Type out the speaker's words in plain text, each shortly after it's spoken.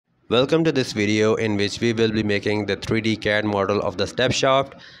Welcome to this video in which we will be making the 3D CAD model of the step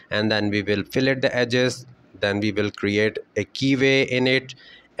shaft, and then we will fillet the edges, then we will create a keyway in it,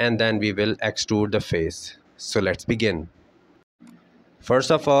 and then we will extrude the face. So let's begin.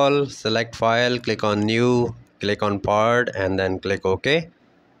 First of all, select file, click on new, click on part, and then click OK.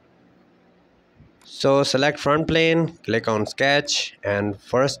 So select front plane, click on sketch, and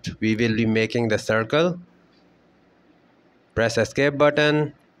first we will be making the circle. Press escape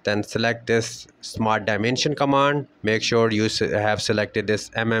button, then select this smart dimension command. Make sure you have selected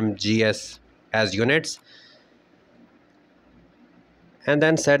this mmgs as units, and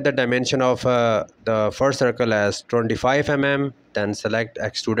then set the dimension of the first circle as 25 mm. Then select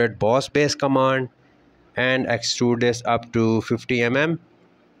extruded boss base command and extrude this up to 50 mm.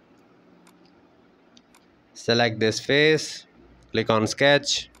 Select this face, click on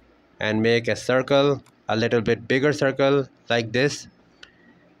sketch, and make a circle, a little bit bigger circle like this,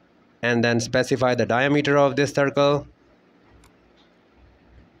 and then specify the diameter of this circle.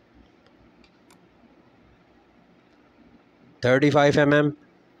 "35 mm",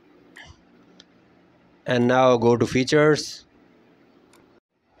 and now go to features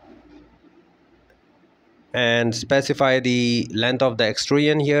and specify the length of the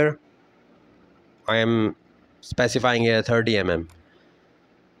extrusion. Here I am specifying here 30 mm.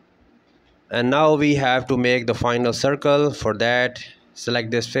 And now we have to make the final circle. For that,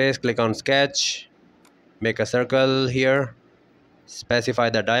 select this face, click on sketch, make a circle here, specify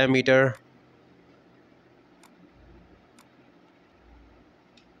the diameter,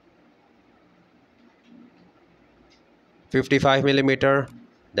 "55 mm".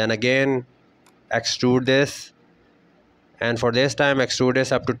 Then again extrude this, and for this time extrude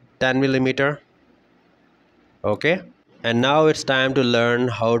this up to 10 mm. Okay, and now it's time to learn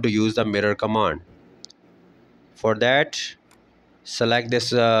how to use the mirror command. For that, select this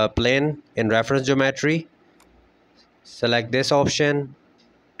plane in reference geometry, select this option,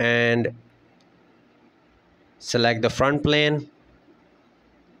 and select the front plane.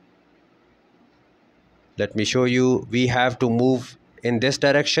 Let me show you. We have to move in this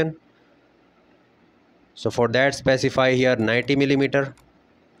direction, so for that specify here 90 mm,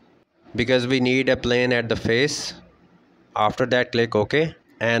 because we need a plane at the face. After that, click OK,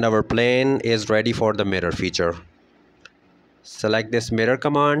 and our plane is ready for the mirror feature. Select this mirror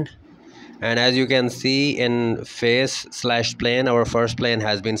command, and as you can see in face/plane, our first plane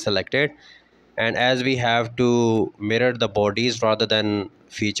has been selected. And as we have to mirror the bodies rather than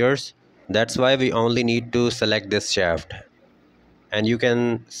features, that's why we only need to select this shaft. And you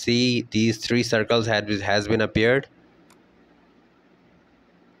can see these three circles has been appeared.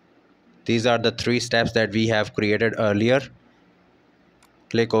 These are the three steps that we have created earlier.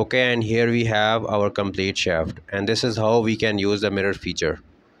 Click OK, and here we have our complete shaft, and this is how we can use the mirror feature.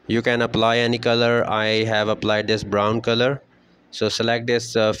 You can apply any color. I have applied this brown color. So select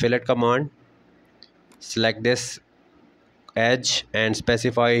this fillet command, select this edge and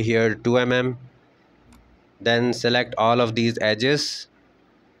specify here 2 mm. Then select all of these edges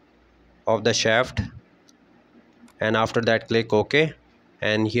of the shaft, and after that click OK,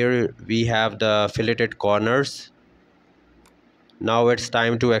 and here we have the filleted corners. Now it's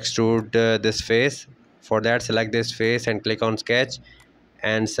time to extrude this face. For that, select this face and click on sketch,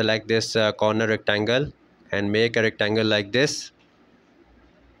 and select this corner rectangle and make a rectangle like this.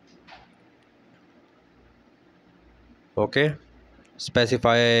 Okay,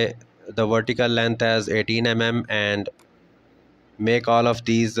 specify the vertical length as 18 mm and make all of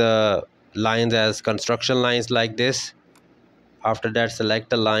these lines as construction lines like this. After that, select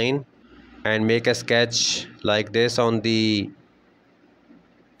the line and make a sketch like this on the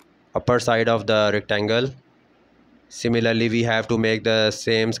upper side of the rectangle. Similarly, we have to make the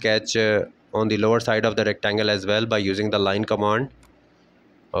same sketch on the lower side of the rectangle as well by using the line command.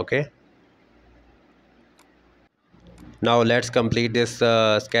 Okay, now let's complete this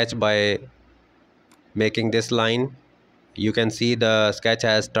sketch by making this line. You can see the sketch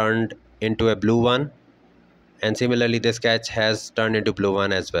has turned into a blue one, and similarly the sketch has turned into blue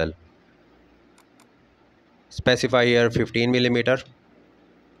one as well. Specify here 15 mm.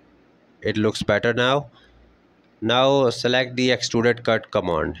 It looks better now. Now select the extruded cut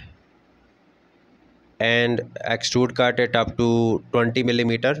command and extrude cut it up to 20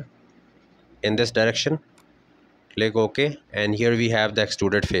 mm in this direction. Click OK, and here we have the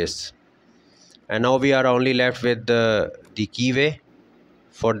extruded face. And now we are only left with the keyway.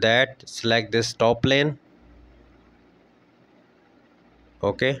 For that, select this top plane.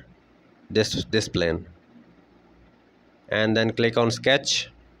 Okay, this plane, and then click on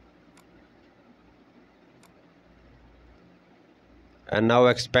sketch, And now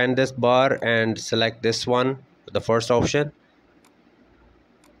expand this bar and select this one, the first option,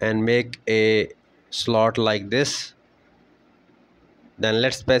 and make a slot like this. Then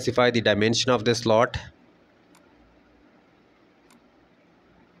let's specify the dimension of this slot.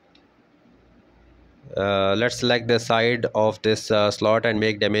 Let's select the side of this slot and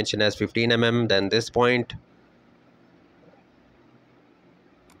make dimension as 15 mm. Then this point,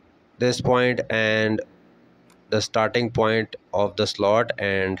 and the starting point of the slot,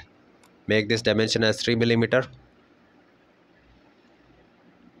 and make this dimension as 3 mm.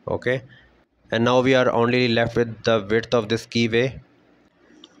 Okay, and now we are only left with the width of this keyway.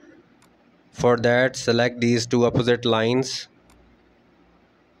 For that, select these two opposite lines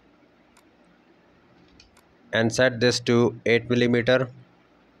and set this to 8 mm.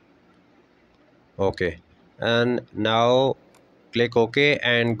 Okay, and now click OK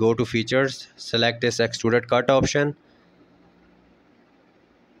and go to features, select this extruded cut option.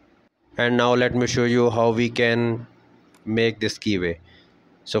 And now let me show you how we can make this keyway.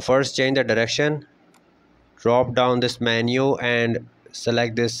 So first, change the direction, drop down this menu and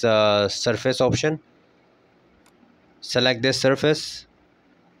select this surface option. Select this surface.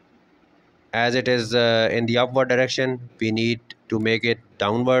 As it is in the upward direction, we need to make it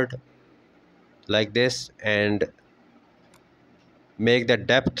downward like this, and make the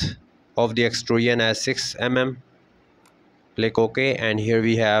depth of the extrusion as 6 mm. Click OK, and here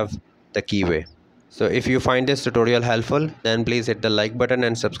we have the keyway. So if you find this tutorial helpful, then please hit the like button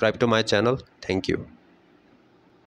and subscribe to my channel. Thank you.